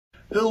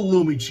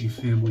Hello my G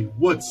family,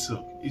 what's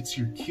up? It's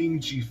your King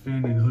G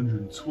Fan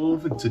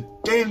 912 and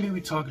today I'm going to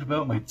be talking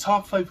about my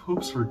top 5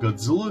 hopes for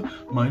Godzilla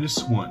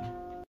 -1.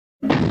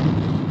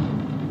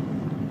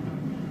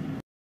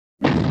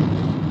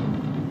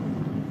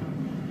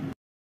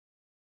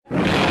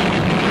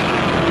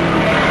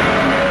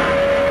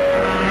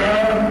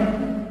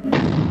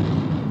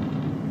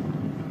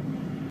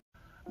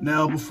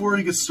 Now, before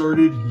I get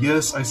started,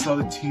 yes, I saw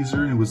the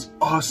teaser and it was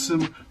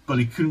awesome, but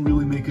I couldn't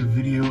really make a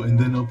video and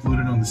then upload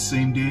it on the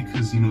same day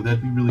because,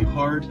 that'd be really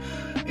hard.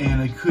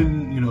 And I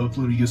couldn't,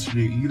 upload it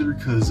yesterday either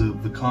because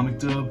of the comic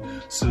dub,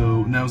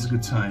 so now's a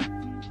good time.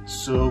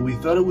 So we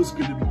thought it was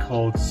going to be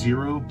called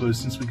Zero, but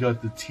since we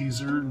got the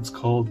teaser, it's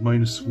called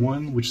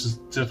 -1, which is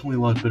definitely a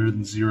lot better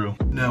than Zero.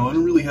 Now, I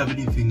don't really have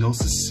anything else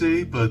to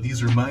say, but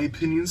these are my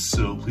opinions,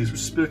 so please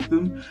respect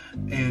them.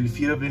 And if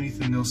you have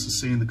anything else to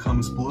say in the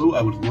comments below,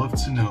 I would love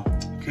to know.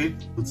 Okay,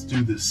 let's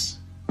do this.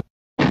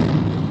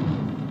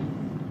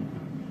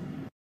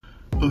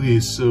 Okay,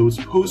 so it's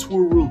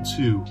post-World War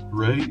II,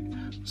 right?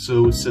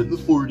 So it's set in the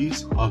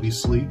 40s,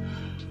 obviously.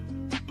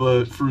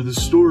 But for the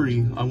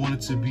story, I want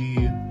it to be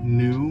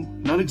new.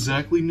 Not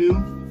exactly new,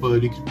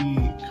 but it could be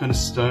kind of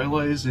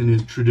stylized in a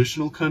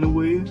traditional kind of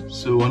way.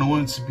 So I don't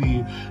want it to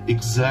be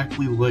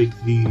exactly like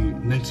the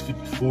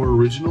 1954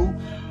 original,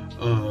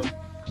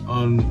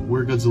 on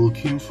where Godzilla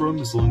came from,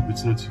 as long as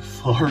it's not too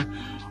far,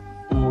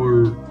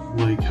 or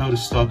like how to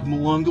stop him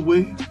along the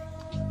way.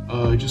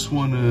 I just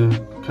want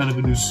a kind of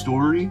a new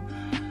story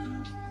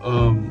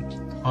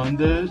on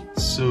that,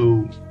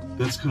 so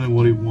that's kind of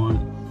what I want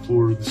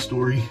for the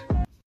story.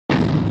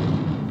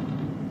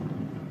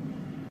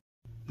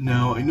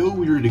 Now, I know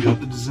we already got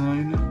the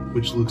design,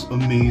 which looks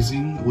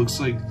amazing. It looks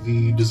like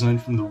the design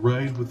from the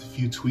ride with a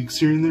few tweaks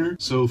here and there.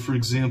 So, for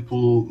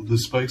example, the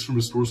spikes from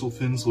his dorsal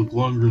fins look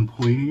longer and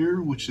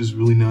pointier, which is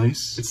really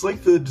nice. It's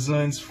like the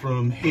designs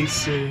from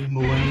Heisei,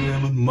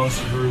 Millennium, and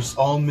Monsterverse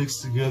all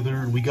mixed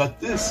together. We got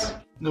this.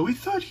 Now, we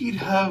thought he'd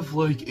have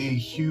like a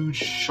huge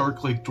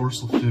shark-like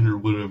dorsal fin or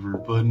whatever,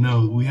 but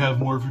no, we have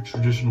more of a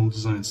traditional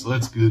design, so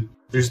that's good.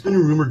 There's been a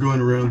rumor going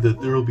around that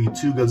there will be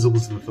 2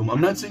 Godzillas in the film. I'm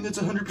not saying it's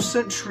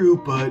 100%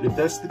 true, but if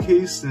that's the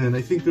case, then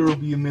I think there will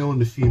be a male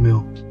and a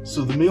female.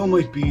 So the male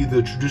might be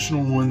the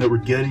traditional one that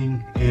we're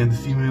getting, and the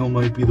female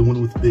might be the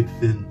one with the big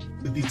fin.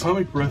 If the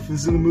atomic breath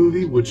is in the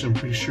movie, which I'm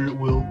pretty sure it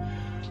will,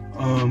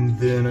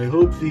 then I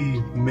hope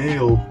the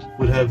male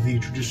would have the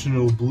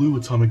traditional blue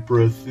atomic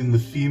breath, and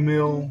the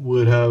female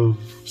would have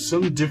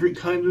some different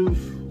kind of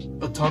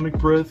atomic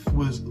breath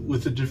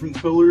with a different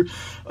color.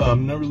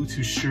 I'm not really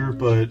too sure,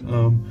 but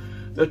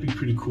that'd be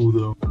pretty cool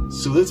though.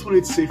 So that's what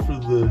I'd say for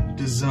the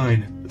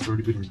design that's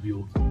already been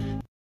revealed.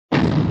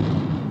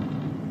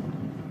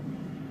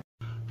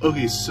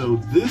 Okay, so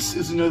this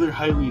is another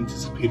highly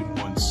anticipated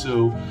one.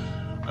 So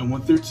I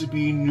want there to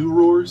be new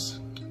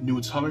roars, new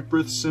atomic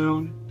breath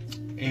sound,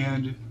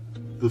 and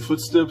the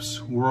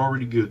footsteps were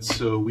already good.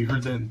 So we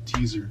heard that in the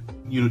teaser.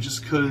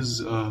 Just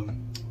cause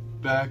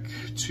back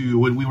to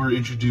when we were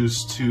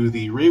introduced to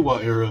the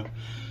Reiwa era,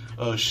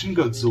 Shin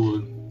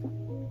Godzilla,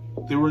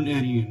 there weren't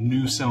any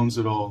new sounds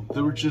at all.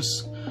 They were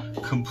just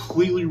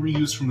completely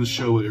reused from the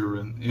Showa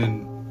era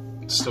and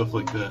stuff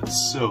like that.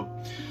 So,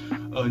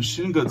 in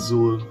Shin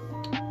Godzilla,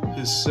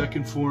 his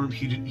second form,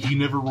 he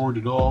never roared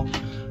at all.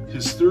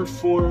 His third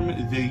form,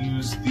 they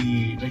used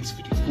the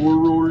 1954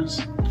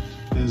 roars.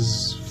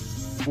 His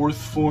fourth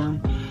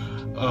form,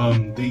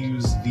 they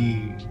used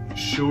the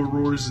Showa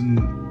roars and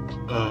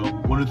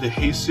one of the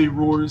Heisei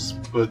roars,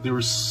 but they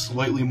were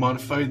slightly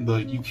modified,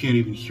 like you can't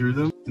even hear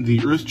them. In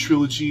the Earth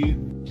trilogy,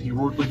 he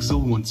roared like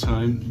Zilla one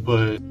time,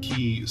 but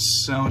he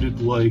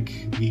sounded like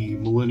the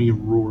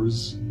Millennium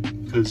roars,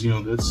 because,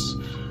 that's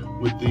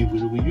what they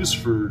literally used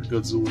for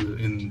Godzilla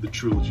in the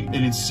trilogy.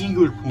 And in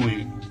Singular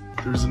Point,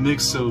 there's a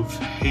mix of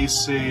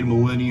Heisei and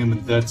Millennium,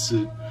 and that's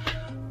it.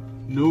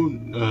 No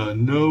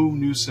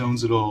new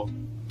sounds at all,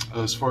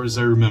 as far as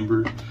I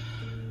remember.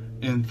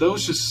 And that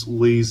was just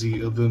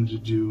lazy of them to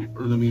do,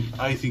 or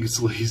I think it's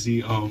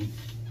lazy.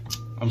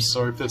 I'm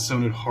sorry if that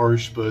sounded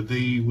harsh, but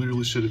they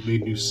literally should have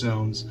made new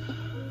sounds.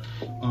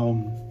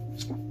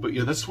 But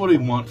yeah, that's what I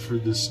want for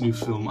this new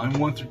film. I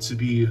want there to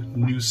be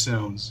new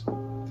sounds,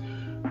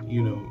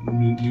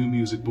 new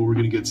music, but we're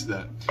gonna get to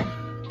that.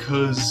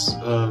 Cause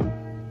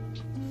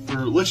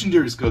for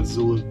Legendary's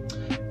Godzilla,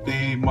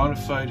 they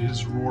modified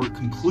his roar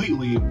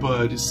completely,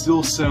 but it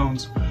still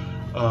sounds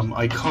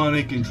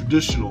iconic and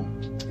traditional.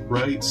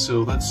 Right?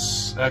 So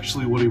that's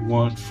actually what I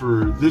want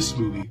for this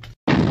movie.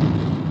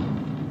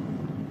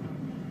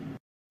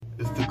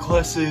 If the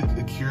classic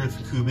Akira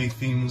Ifukube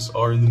themes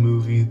are in the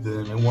movie,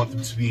 then I want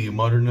them to be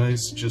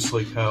modernized, just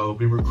like how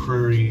Bill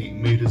McCreary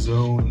made his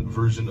own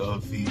version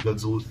of the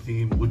Godzilla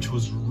theme, which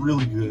was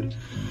really good.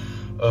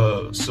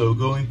 So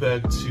going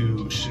back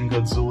to Shin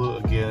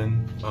Godzilla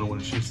again, I don't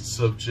want to change the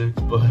subject,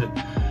 but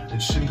in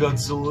Shin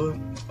Godzilla,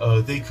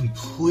 they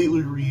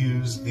completely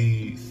reused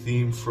the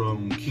theme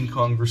from King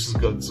Kong vs.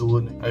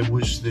 Godzilla. I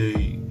wish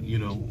they,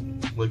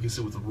 like I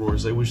said with the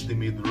roars, I wish they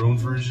made their own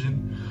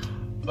version.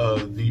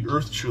 The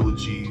Earth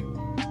trilogy,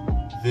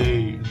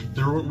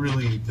 there weren't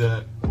really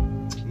that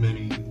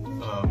many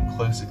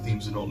classic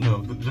themes at all.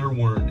 No, there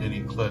weren't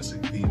any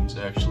classic themes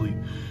actually.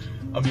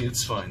 I mean,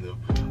 it's fine though.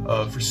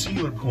 For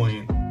Singular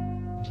Point,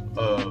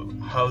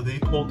 how they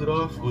pulled it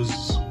off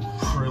was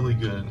really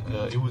good.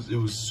 It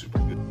was super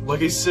good.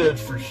 Like I said,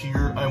 for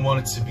here, I want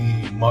it to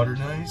be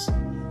modernized.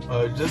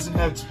 It doesn't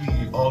have to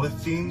be all the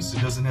themes.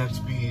 It doesn't have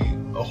to be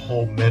a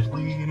whole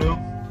medley, you know.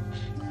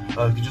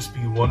 It could just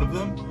be one of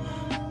them.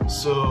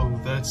 So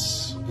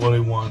that's what I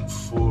want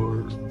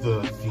for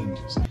the theme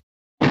music.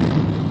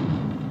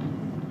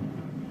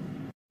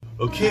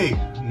 Okay,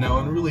 now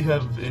I don't really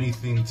have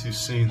anything to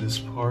say in this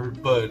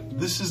part, but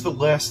this is the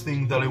last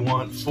thing that I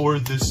want for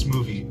this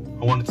movie.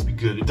 I want it to be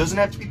good. It doesn't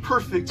have to be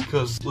perfect,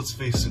 because let's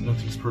face it,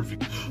 nothing's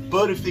perfect.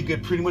 But if they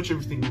get pretty much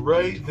everything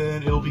right,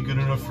 then it'll be good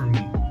enough for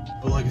me.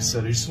 But like I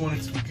said, I just want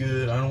it to be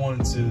good. I don't want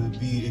it to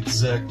be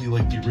exactly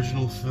like the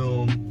original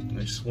film.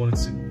 I just want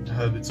it to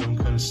have its own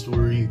kind of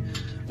story.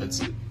 That's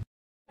it.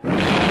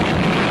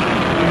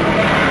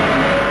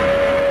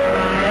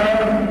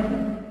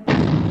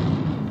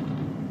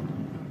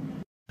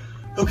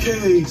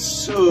 Okay,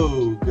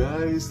 so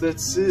guys,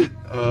 that's it.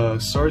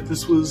 Sorry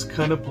this was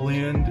kind of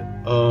bland.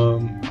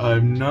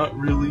 I'm not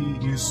really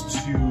used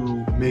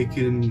to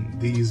making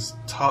these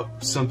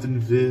top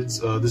something vids.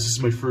 This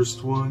is my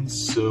first one,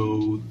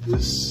 so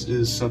this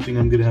is something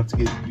I'm gonna have to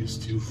get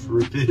used to for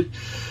a bit.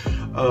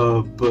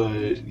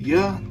 But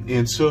yeah,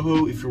 and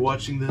Soho, if you're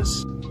watching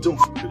this, don't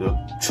f it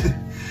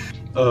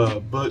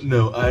up. But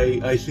no,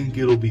 I think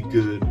it'll be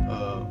good.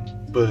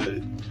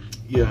 But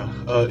yeah,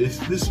 if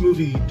this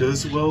movie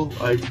does well,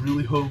 I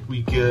really hope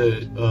we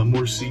get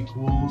more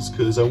sequels,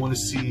 because I want to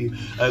see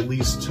at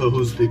least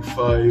Toho's Big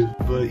Five.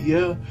 But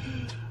yeah,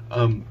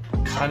 I'm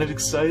kind of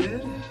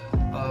excited.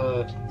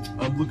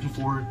 I'm looking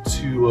forward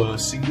to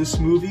seeing this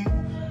movie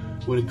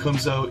when it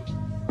comes out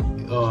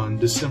on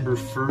December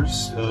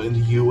 1st in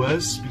the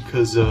US,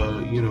 because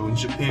you know, in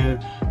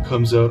Japan it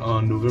comes out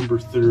on November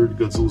 3rd,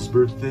 Godzilla's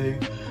birthday.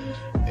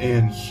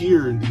 And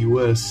here in the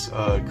US,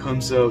 it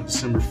comes out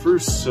December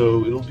 1st,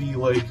 so it'll be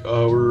like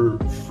our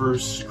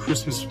first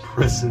Christmas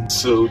present,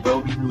 so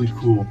that'll be really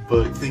cool.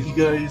 But thank you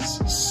guys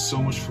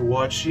so much for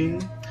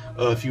watching.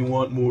 If you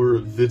want more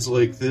vids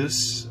like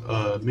this,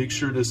 make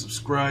sure to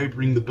subscribe,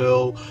 ring the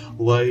bell,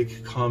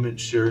 like, comment,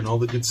 share, and all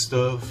the good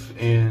stuff.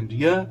 And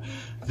yeah,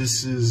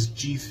 this is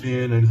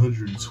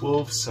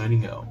GFan912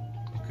 signing out.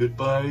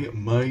 Goodbye,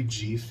 my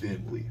G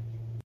family.